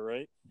this year,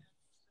 right?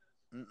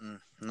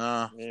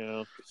 No.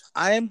 Yeah.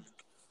 I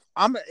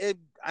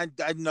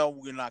know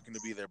we're not going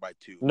to be there by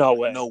 2. No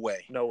way. No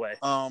way. No way.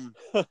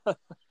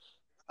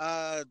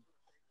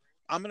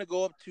 I'm gonna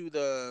go up to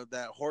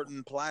that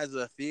Horton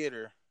Plaza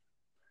theater,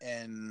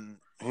 and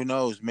who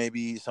knows,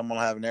 maybe someone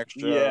will have an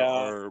extra,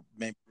 or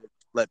maybe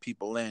let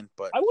people in.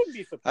 But I wouldn't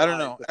be surprised. I don't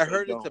know. I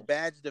heard it's a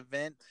badged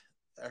event.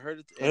 I heard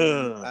it's.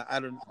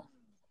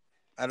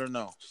 I don't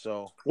know.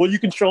 So well, you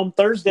can show them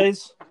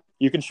Thursdays.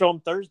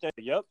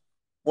 Yep.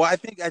 Well, I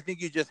think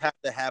you just have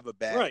to have a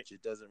badge. Right.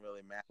 It doesn't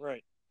really matter.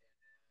 Right.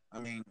 I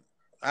mean,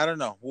 I don't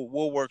know.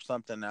 We'll work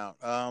something out.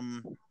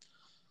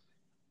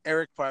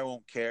 Eric probably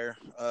won't care.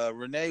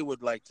 Renee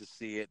would like to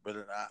see it,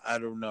 but I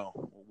don't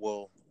know.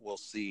 We'll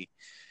see.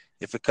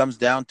 If it comes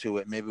down to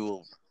it, maybe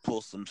we'll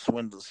pull some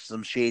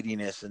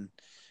shadiness. And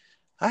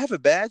I have a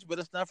badge, but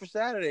it's not for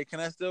Saturday.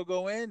 Can I still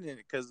go in?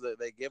 Because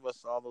they give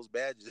us all those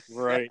badges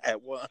at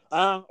once.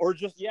 Or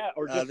just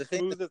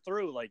smooth it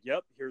through. Like,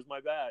 yep, here's my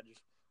badge.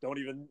 Don't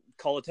even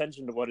call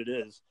attention to what it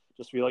is.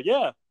 Just be like,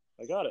 yeah,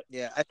 I got it.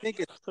 Yeah, I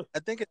think it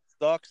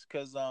sucks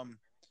because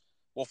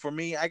well, for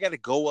me, I got to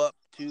go up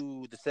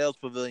to the sales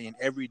pavilion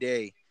every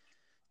day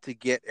to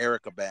get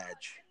Eric a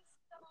badge.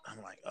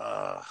 I'm like,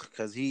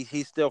 because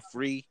he's still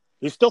free.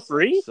 He's still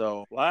free?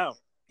 So wow,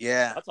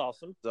 yeah, that's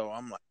awesome. So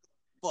I'm like,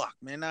 fuck,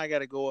 man, now I got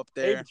to go up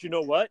there. Hey, but you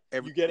know what?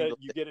 You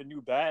get a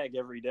new bag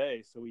every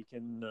day, so we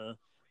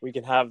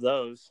can have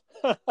those.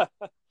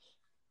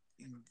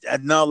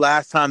 No,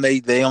 last time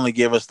they only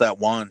gave us that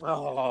one.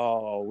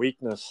 Oh,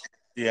 weakness.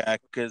 Yeah,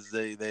 because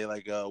they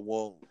like,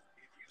 well,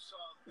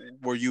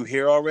 were you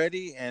here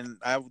already? And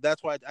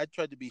that's why I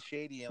tried to be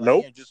shady and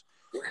like, nope. just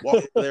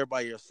walk there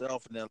by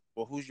yourself. And then,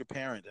 well, who's your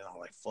parent? And I'm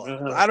like, fuck,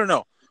 I don't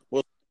know.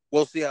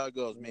 We'll see how it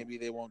goes. Maybe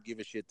they won't give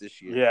a shit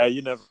this year. Yeah,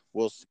 you never.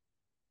 We'll see.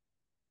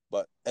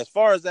 But as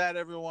far as that,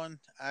 everyone,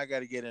 I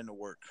got to get into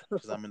work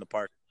because I'm in the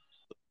park.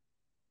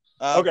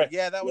 Okay.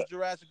 Yeah, that was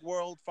Jurassic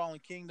World: Fallen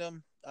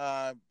Kingdom.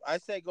 I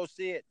say go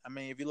see it. I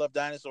mean, if you love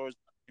dinosaurs,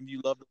 if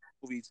you love the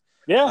movies,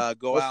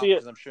 go out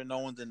because I'm sure no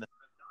one's in the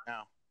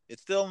now.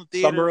 It's still in the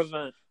theaters. Summer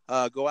event.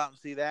 Go out and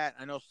see that.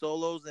 I know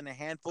Solo's in a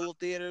handful of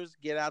theaters.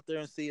 Get out there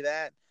and see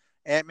that.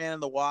 Ant-Man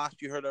and the Wasp.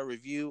 You heard our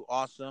review,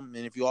 awesome.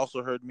 And if you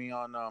also heard me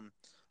on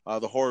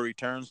the Horror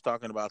Returns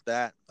talking about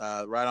that,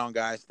 right on,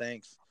 guys.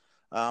 Thanks.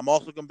 I'm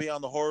also going to be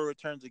on the Horror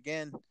Returns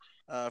again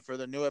for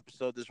the new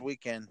episode this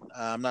weekend.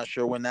 I'm not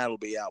sure when that'll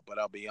be out, but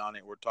I'll be on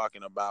it. We're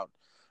talking about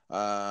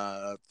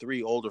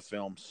 3 older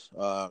films.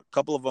 A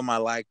couple of them I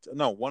liked.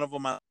 No, one of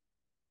them I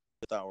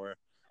thought were,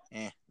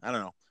 I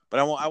don't know. But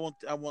I won't.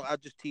 I'll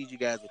just tease you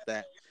guys with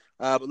that.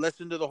 But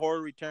listen to the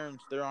Horror Returns.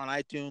 They're on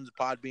iTunes,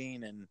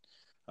 Podbean, and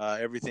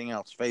everything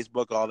else,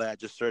 Facebook, all that.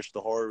 Just search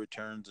the Horror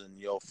Returns, and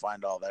you'll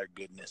find all that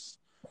goodness.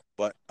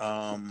 But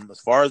as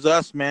far as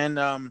us, man,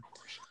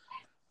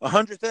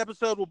 100th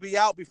episode will be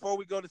out before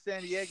we go to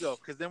San Diego,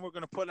 because then we're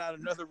going to put out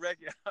another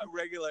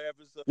regular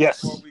episode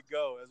before we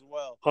go as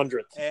well.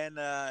 100th.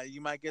 And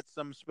you might get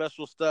some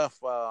special stuff.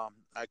 I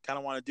kind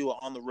of want to do it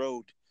on the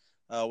road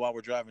while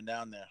we're driving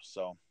down there.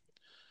 So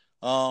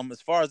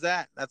as far as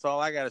that, that's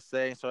all I got to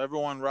say. So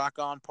everyone rock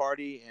on,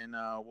 party, and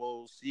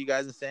we'll see you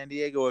guys in San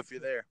Diego if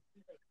you're there.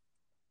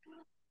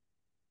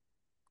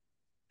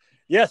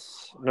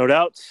 Yes, no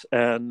doubts.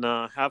 And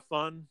have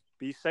fun,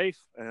 be safe,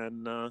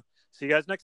 and see you guys next time.